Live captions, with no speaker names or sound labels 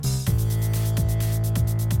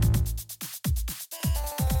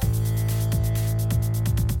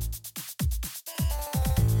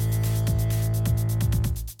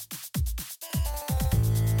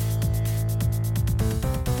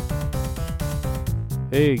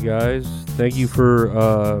Hey guys, thank you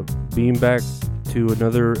for being back to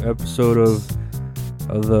another episode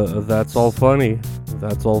of That's All Funny.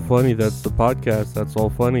 That's All Funny. That's the podcast. That's All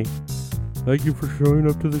Funny. Thank you for showing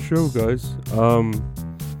up to the show, guys.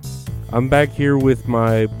 I'm back here with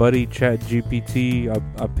my buddy Chat GPT.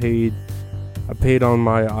 I paid on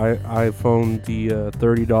my iPhone the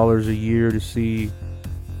 $30 a year to see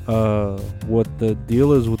what the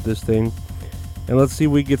deal is with this thing. And let's see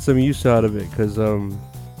if we get some use out of it, because,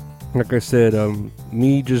 like I said,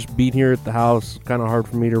 me just being here at the house, kind of hard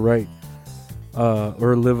for me to write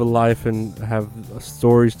or live a life and have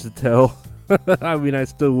stories to tell. I mean, I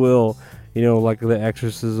still will, like the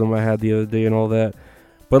exorcism I had the other day and all that.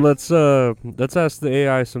 But let's ask the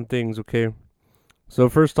AI some things, okay? So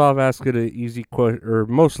first off, ask it an easy question, or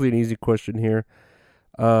mostly an easy question here.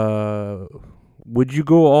 Would you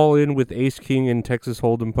go all in with Ace King in Texas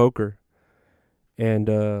Hold'em poker? And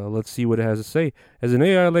let's see what it has to say. As an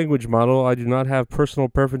AI language model, I do not have personal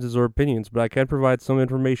preferences or opinions, but I can provide some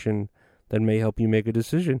information that may help you make a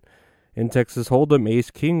decision. In Texas Hold'em,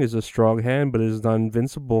 Ace King is a strong hand, but it is not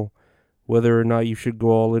invincible. Whether or not you should go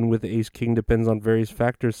all in with Ace King depends on various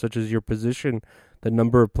factors such as your position, the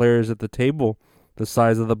number of players at the table, the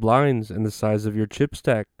size of the blinds, and the size of your chip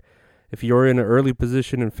stack. If you are in an early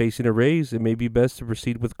position and facing a raise, it may be best to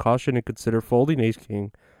proceed with caution and consider folding Ace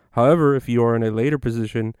King. However, if you are in a later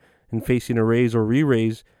position and facing a raise or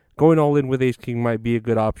re-raise, going all in with Ace King might be a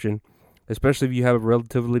good option, especially if you have a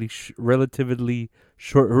relatively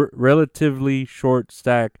short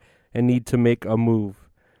stack and need to make a move.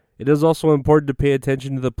 It is also important to pay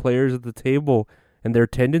attention to the players at the table and their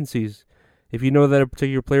tendencies. If you know that a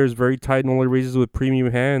particular player is very tight and only raises with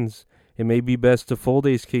premium hands, it may be best to fold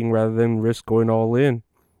Ace King rather than risk going all in.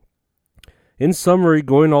 In summary,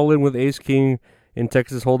 going all in with Ace King in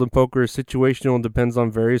Texas Hold'em poker is situational and depends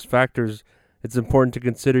on various factors. It's important to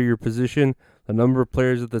consider your position, the number of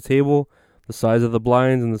players at the table, the size of the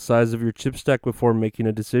blinds, and the size of your chip stack before making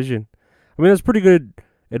a decision. I mean, that's pretty good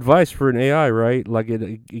advice for an AI, right? Like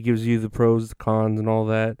it gives you the pros, the cons, and all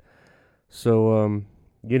that. So,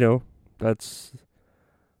 that's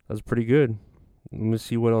pretty good. Let me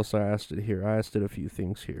see what else I asked it here. I asked it a few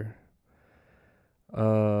things here.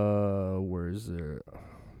 Where is there?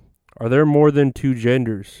 Are there more than two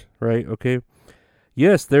genders, right? Okay.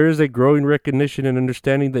 Yes, there is a growing recognition and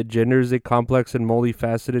understanding that gender is a complex and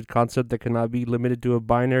multifaceted concept that cannot be limited to a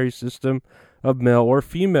binary system of male or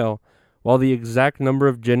female. While the exact number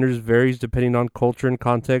of genders varies depending on culture and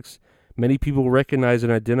context, many people recognize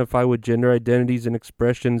and identify with gender identities and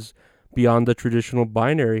expressions beyond the traditional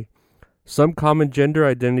binary. Some common gender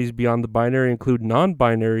identities beyond the binary include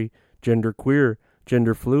non-binary, genderqueer,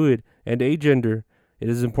 gender fluid, and agender. It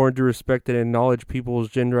is important to respect and acknowledge people's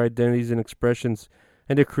gender identities and expressions,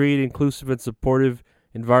 and to create inclusive and supportive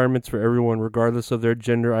environments for everyone, regardless of their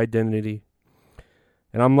gender identity.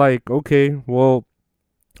 And I'm like, okay, well,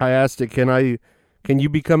 I asked it, can you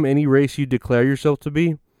become any race you declare yourself to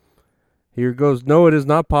be? Here it goes. No, it is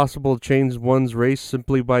not possible to change one's race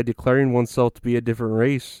simply by declaring oneself to be a different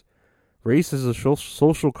race. Race is a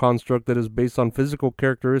social construct that is based on physical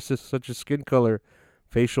characteristics such as skin color,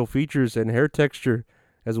 facial features, and hair texture,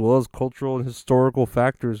 as well as cultural and historical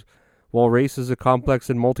factors. While race is a complex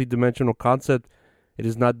and multidimensional concept, it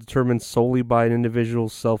is not determined solely by an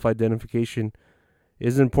individual's self-identification. It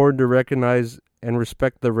is important to recognize and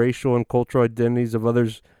respect the racial and cultural identities of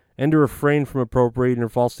others, and to refrain from appropriating or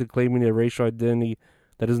falsely claiming a racial identity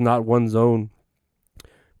that is not one's own.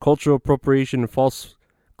 Cultural appropriation and false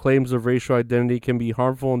claims of racial identity can be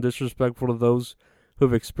harmful and disrespectful to those who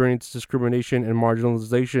have experienced discrimination and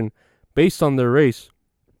marginalization based on their race.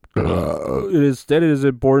 Instead, it is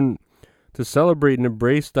important to celebrate and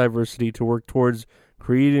embrace diversity, to work towards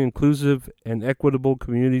creating inclusive and equitable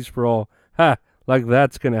communities for all. Like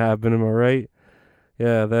that's gonna happen, am I right?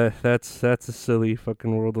 Yeah, that's a silly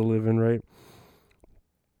fucking world to live in, right?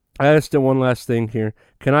 I asked it one last thing here.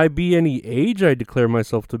 Can I be any age I declare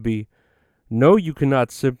myself to be? No, you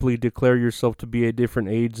cannot simply declare yourself to be a different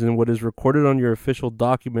age than what is recorded on your official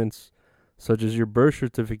documents, such as your birth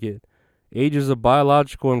certificate. Age is a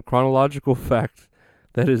biological and chronological fact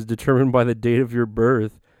that is determined by the date of your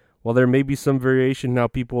birth. While there may be some variation in how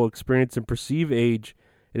people experience and perceive age,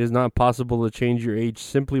 it is not possible to change your age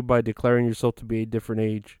simply by declaring yourself to be a different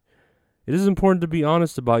age. It is important to be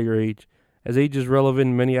honest about your age, as age is relevant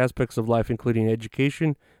in many aspects of life, including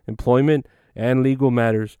education, employment, and legal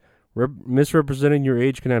matters. Misrepresenting your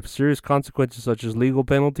age can have serious consequences such as legal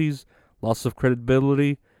penalties, loss of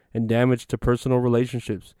credibility, and damage to personal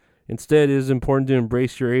relationships. Instead, it is important to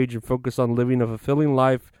embrace your age and focus on living a fulfilling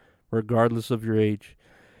life regardless of your age.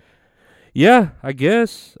 Yeah, I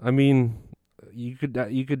guess. I mean, you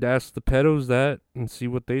could ask the pedos that and see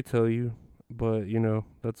what they tell you, but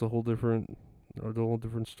that's a whole different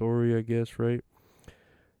story, I guess, right?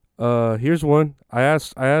 Here's one. I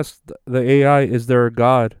asked the AI, is there a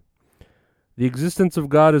God? The existence of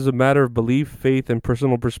God is a matter of belief, faith, and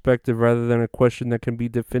personal perspective rather than a question that can be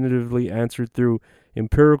definitively answered through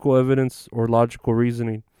empirical evidence or logical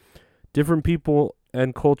reasoning. Different people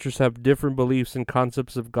and cultures have different beliefs and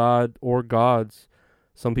concepts of God or gods.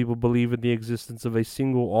 Some people believe in the existence of a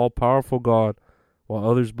single all powerful God, while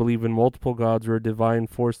others believe in multiple gods or a divine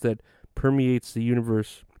force that permeates the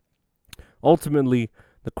universe. Ultimately,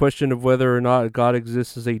 the question of whether or not God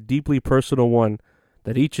exists is a deeply personal one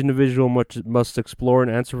that each individual must explore and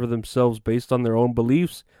answer for themselves based on their own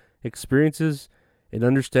beliefs, experiences, and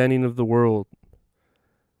understanding of the world.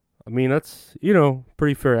 I mean, that's,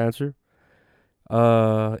 pretty fair answer.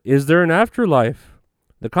 Is there an afterlife?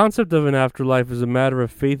 The concept of an afterlife is a matter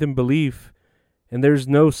of faith and belief, and there's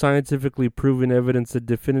no scientifically proven evidence that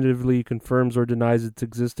definitively confirms or denies its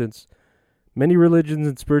existence. Many religions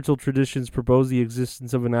and spiritual traditions propose the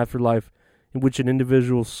existence of an afterlife in which an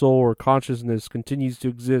individual's soul or consciousness continues to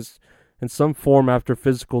exist in some form after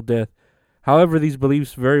physical death. However, these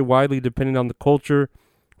beliefs vary widely depending on the culture,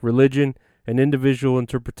 religion, and individual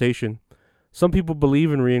interpretation. Some people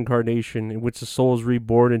believe in reincarnation, in which the soul is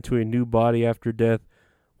reborn into a new body after death,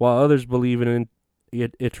 while others believe in an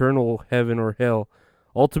eternal heaven or hell.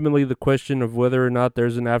 Ultimately, the question of whether or not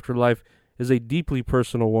there's an afterlife is a deeply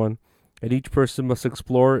personal one, and each person must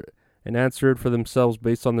explore it and answer it for themselves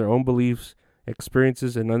based on their own beliefs,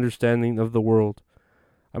 experiences, and understanding of the world.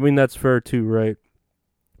 I mean, that's fair too, right?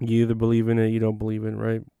 You either believe in it, you don't believe in it,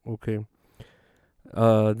 right? Okay.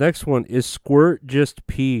 Next one, is squirt just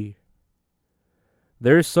pee?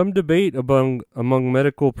 There is some debate among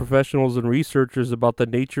medical professionals and researchers about the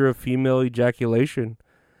nature of female ejaculation,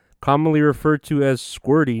 commonly referred to as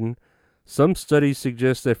squirting. Some studies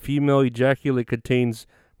suggest that female ejaculate contains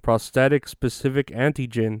prostatic specific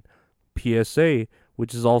antigen, PSA,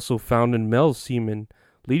 which is also found in male semen,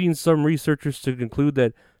 leading some researchers to conclude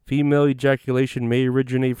that female ejaculation may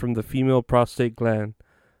originate from the female prostate gland.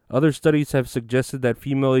 Other studies have suggested that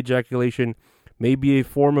female ejaculation may be a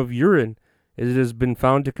form of urine, as it has been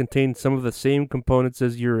found to contain some of the same components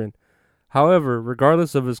as urine. However,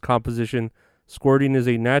 regardless of its composition, squirting is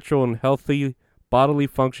a natural and healthy bodily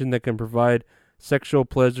function that can provide sexual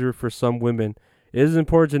pleasure for some women. It is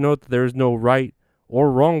important to note that there is no right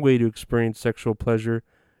or wrong way to experience sexual pleasure,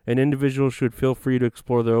 and individuals should feel free to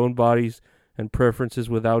explore their own bodies and preferences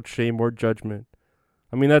without shame or judgment.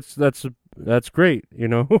 I mean, that's great,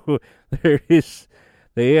 There is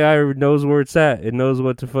the AI knows where it's at. It knows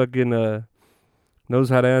what to fucking knows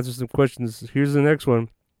how to answer some questions. Here's the next one.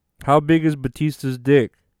 How big is Batista's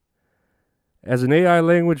dick? As an AI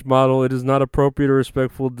language model, it is not appropriate or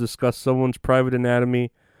respectful to discuss someone's private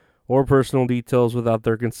anatomy or personal details without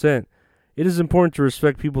their consent. It is important to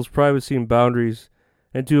respect people's privacy and boundaries,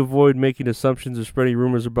 and to avoid making assumptions or spreading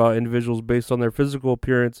rumors about individuals based on their physical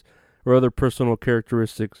appearance or other personal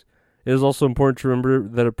characteristics. It is also important to remember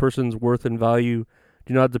that a person's worth and value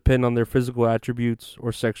do not depend on their physical attributes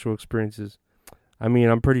or sexual experiences. I mean,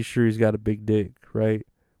 I'm pretty sure he's got a big dick, right?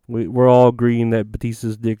 We're all agreeing that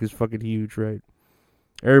Batista's dick is fucking huge, right?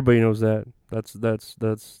 Everybody knows that. That's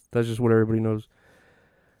just what everybody knows.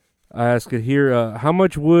 I ask it here, how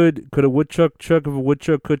much wood could a woodchuck chuck if a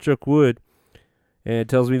woodchuck could chuck wood? And it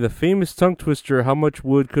tells me the famous tongue twister, how much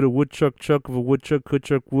wood could a woodchuck chuck if a woodchuck could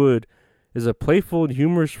chuck wood, is a playful and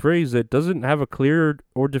humorous phrase that doesn't have a clear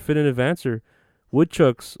or definitive answer.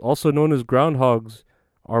 Woodchucks, also known as groundhogs,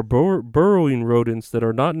 are burrowing rodents that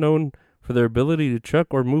are not known for their ability to chuck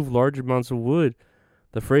or move large amounts of wood.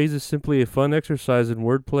 The phrase is simply a fun exercise in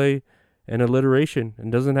wordplay and alliteration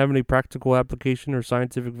and doesn't have any practical application or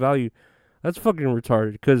scientific value. That's fucking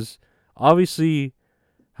retarded, because obviously,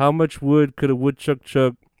 how much wood could a woodchuck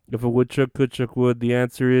chuck if a woodchuck could chuck wood? The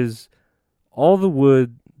answer is all the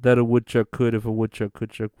wood that a woodchuck could if a woodchuck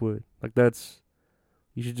could chuck wood. Like,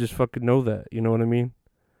 you should just fucking know that, you know what I mean?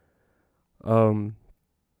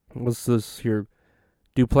 What's this here?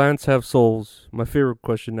 Do plants have souls? My favorite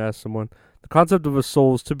question to ask someone. The concept of a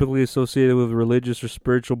soul is typically associated with religious or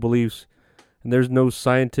spiritual beliefs, and there's no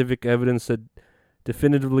scientific evidence that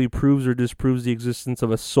definitively proves or disproves the existence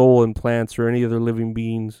of a soul in plants or any other living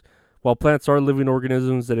beings. While plants are living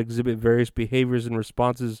organisms that exhibit various behaviors and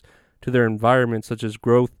responses to their environment, such as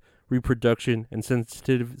growth, reproduction, and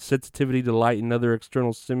sensitivity to light and other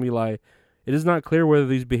external stimuli, it is not clear whether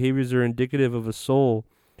these behaviors are indicative of a soul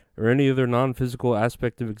or any other non-physical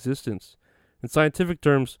aspect of existence. In scientific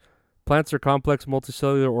terms, Plants are complex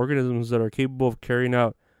multicellular organisms that are capable of carrying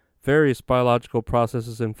out various biological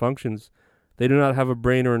processes and functions. They do not have a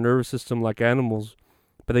brain or a nervous system like animals,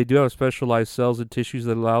 but they do have specialized cells and tissues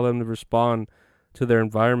that allow them to respond to their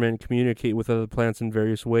environment and communicate with other plants in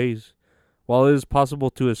various ways. While it is possible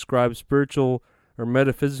to ascribe spiritual or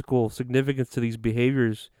metaphysical significance to these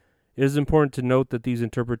behaviors, it is important to note that these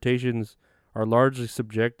interpretations are largely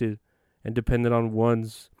subjective and dependent on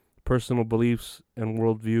one's personal beliefs and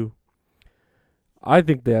worldview. I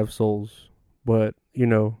think they have souls, but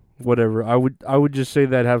whatever. I would just say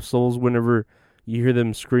that have souls whenever you hear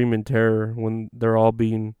them scream in terror when they're all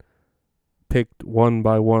being picked one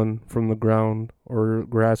by one from the ground or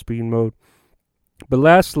grass being mowed. But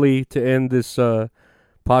lastly, to end this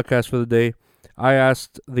podcast for the day, I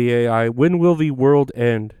asked the AI, when will the world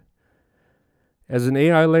end? As an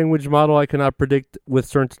AI language model, I cannot predict with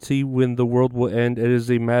certainty when the world will end. It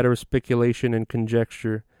is a matter of speculation and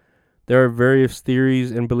conjecture. There are various theories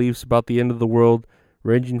and beliefs about the end of the world,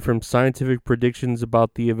 ranging from scientific predictions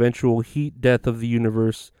about the eventual heat death of the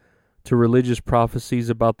universe to religious prophecies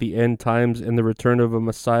about the end times and the return of a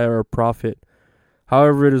messiah or prophet.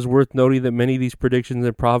 However, it is worth noting that many of these predictions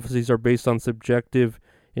and prophecies are based on subjective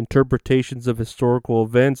interpretations of historical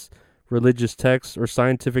events, religious texts, or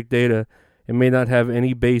scientific data, and may not have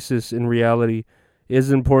any basis in reality. It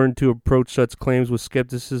is important to approach such claims with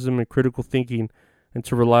skepticism and critical thinking, and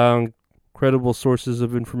to rely on credible sources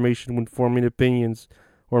of information when forming opinions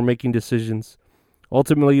or making decisions.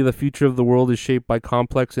 Ultimately, the future of the world is shaped by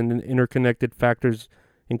complex and interconnected factors,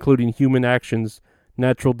 including human actions,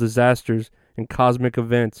 natural disasters, and cosmic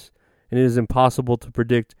events, and it is impossible to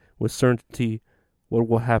predict with certainty what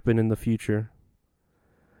will happen in the future.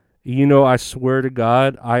 I swear to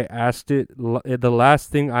God, I asked it, the last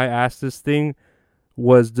thing I asked this thing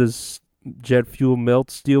was, does jet fuel melt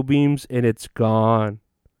steel beams? And it's gone.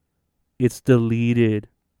 It's deleted.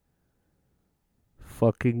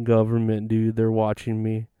 Fucking government, dude, they're watching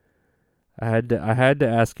me. I had to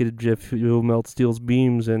ask it if jet fuel melt steel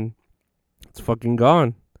beams, and it's fucking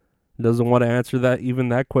gone. It doesn't want to answer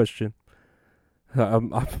that question.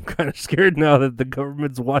 I'm kind of scared now that the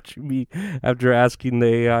government's watching me after asking the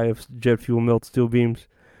AI if jet fuel melts steel beams.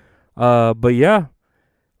 But yeah,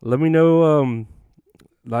 let me know.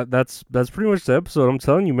 That's pretty much the episode. I'm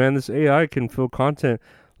telling you, man, this AI can fill content.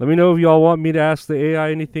 Let me know if y'all want me to ask the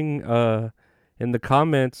AI anything in the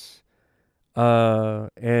comments.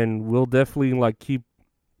 And we'll definitely keep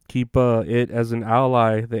it as an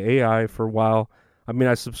ally, the AI, for a while. I mean,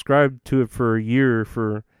 I subscribed to it for a year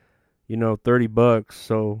for $30,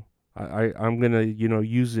 so I'm gonna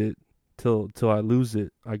use it till I lose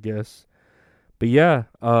it, I guess. But yeah,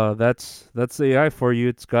 that's AI for you.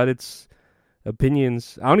 It's got its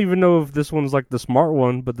opinions. I don't even know if this one's like the smart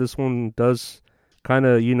one, but this one does kind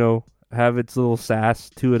of have its little sass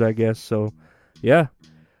to it, I guess. So yeah,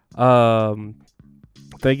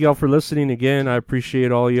 thank y'all for listening again. I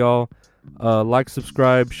appreciate all y'all. Like,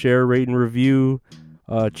 subscribe, share, rate, and review.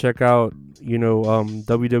 Check out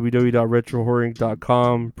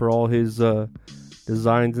www.retrohorror.com for all his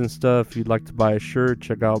designs and stuff. If you'd like to buy a shirt,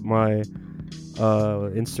 check out my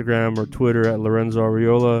Instagram or Twitter at Lorenzo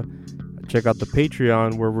Ariola. Check out the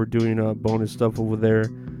Patreon where we're doing bonus stuff over there.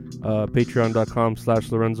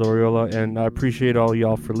 Patreon.com/Lorenzo Ariola. And I appreciate all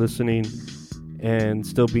y'all for listening and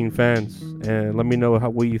still being fans. And let me know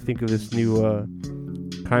what you think of this new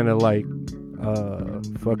kind of like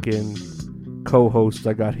fucking co-host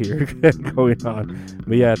I got here going on.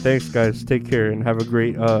 But yeah, thanks guys, take care and have a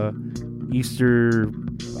great Easter.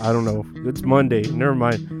 I don't know, it's Monday, never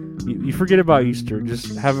mind, you forget about Easter,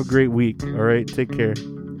 just have a great week. All right, take care.